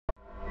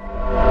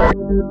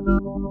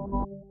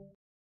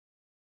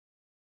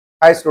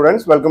Hi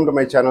students, welcome to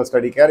my channel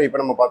Study Care. இப்போ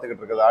நம்ம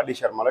பார்த்துக்கிட்டு இருக்கிறது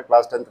RDsharma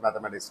class 10th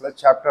mathematics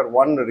chapter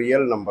 1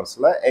 real numbers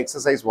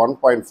exercise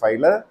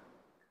 1.5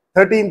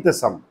 13th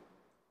sum.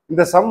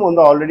 இந்த sum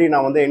வந்து already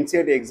நான் வந்து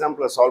NCERT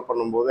எக்ஸாம்பிள் சால்வ்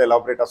பண்ணும்போது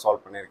எலாபரேட்டா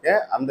சால்வ்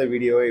பண்ணியிருக்கேன். அந்த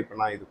வீடியோவை இப்போ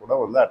நான் இது கூட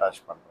வந்து அட்டாச்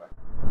பண்றேன்.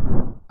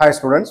 Hi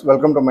students,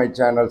 welcome to my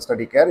channel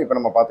Study Care. இப்போ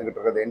நம்ம பார்த்துக்கிட்டு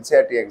இருக்கிறது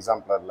NCERT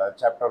எக்ஸாம்பிளர்ல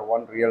chapter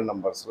 1 real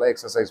numbers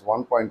exercise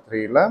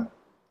 1.3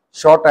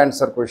 short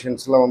answer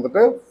questionsல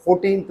வந்துட்டு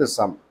 14th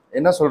sum.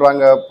 என்ன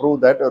சொல்றாங்க? Prove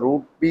that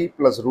root p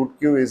plus root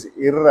q is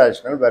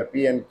irrational where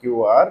p and q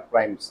are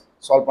primes.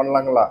 Solve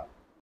பண்ணலாங்களா?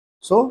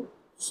 So,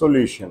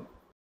 solution.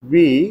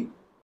 We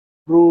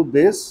prove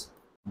this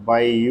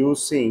by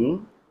using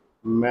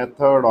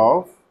method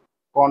of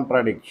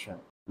contradiction.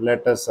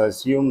 Let us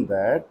assume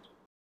that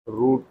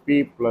root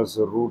p plus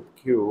root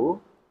q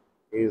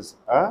is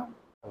a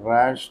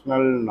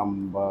rational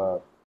number.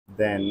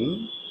 Then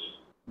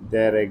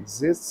there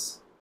exists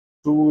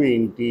two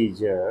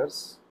integers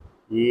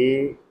a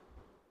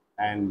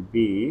and b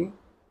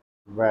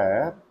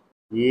where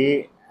a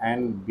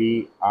and b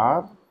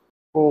are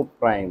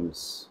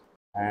co-primes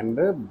and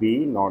b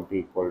not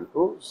equal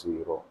to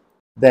 0.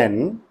 Then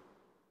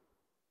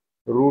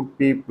root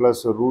p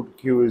plus root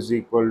q is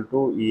equal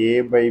to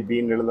a by b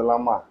ன்னு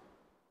எழுதலாமா?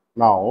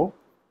 Now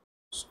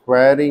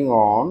squaring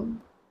on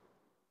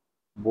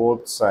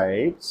both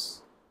sides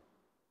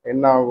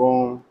என்ன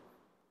ஆகும்?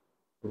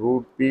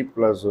 root p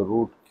plus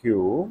root q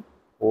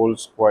whole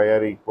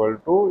square equal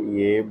to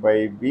a by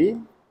b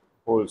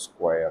whole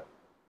square.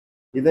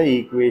 இதை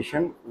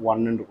equation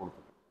 1 என்று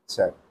கொடுத்துருக்கோம்.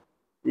 சரி,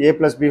 a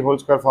plus b whole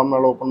square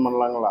formula open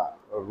பண்ணலாங்களா?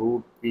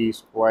 root p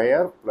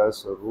square plus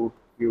root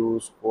q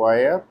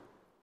square,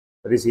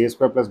 that is a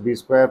square plus b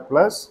square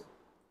plus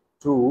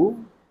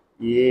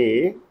 2a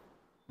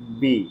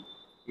b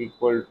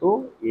equal to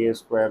a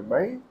square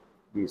by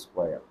b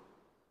square.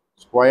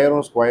 Square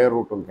square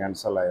root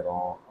cancel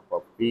ஆயிரும். அப்போ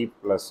p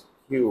plus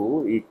q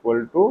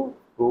equal to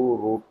 2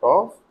 root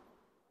of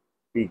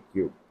pq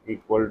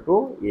equal to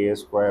a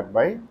square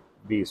by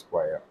b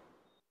square.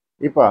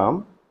 இப்போ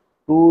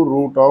 2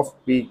 root of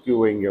pq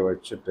இங்கே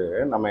வச்சுட்டு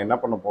நம்ம என்ன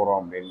பண்ண போகிறோம்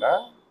அப்படின்னா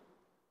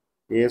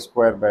a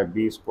square by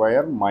b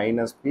square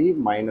minus p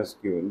minus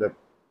q, இந்த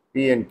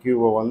p and q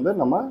வந்து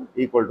நம்ம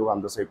equal to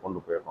அந்த சைட்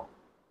கொண்டு போயிடுறோம்.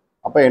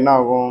 அப்போ என்ன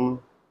ஆகும்?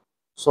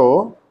 So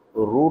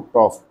root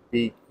of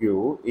pq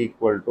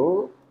equal to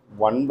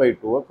 1 by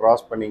 2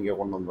 cross பண்ணி இங்கே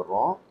கொண்டு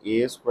வந்துடுறோம்.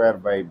 a square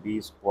by b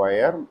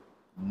square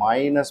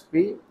minus p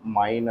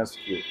minus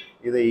q,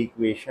 இதை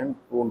equation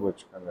 2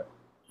 வச்சுக்கோங்க.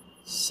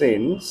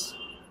 Since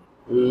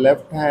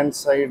left hand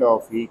side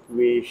of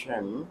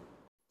equation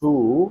 2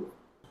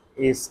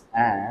 is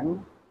an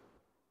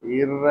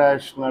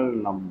irrational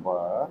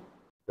number,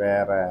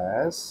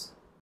 whereas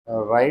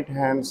right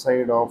hand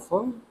side of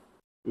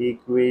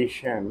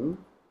equation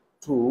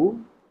 2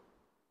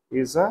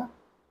 is a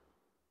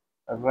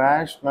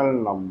rational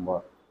number.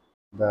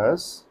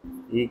 Thus,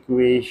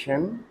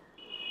 equation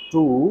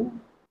 2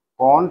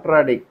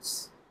 contradicts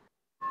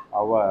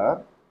our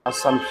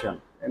assumption.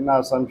 In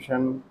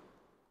assumption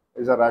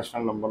is a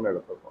rational number.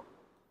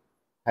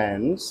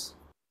 Hence,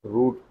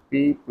 root p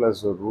plus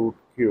root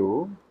q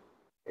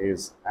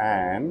is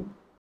an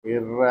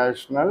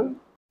irrational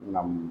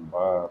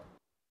number.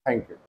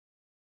 Thank you.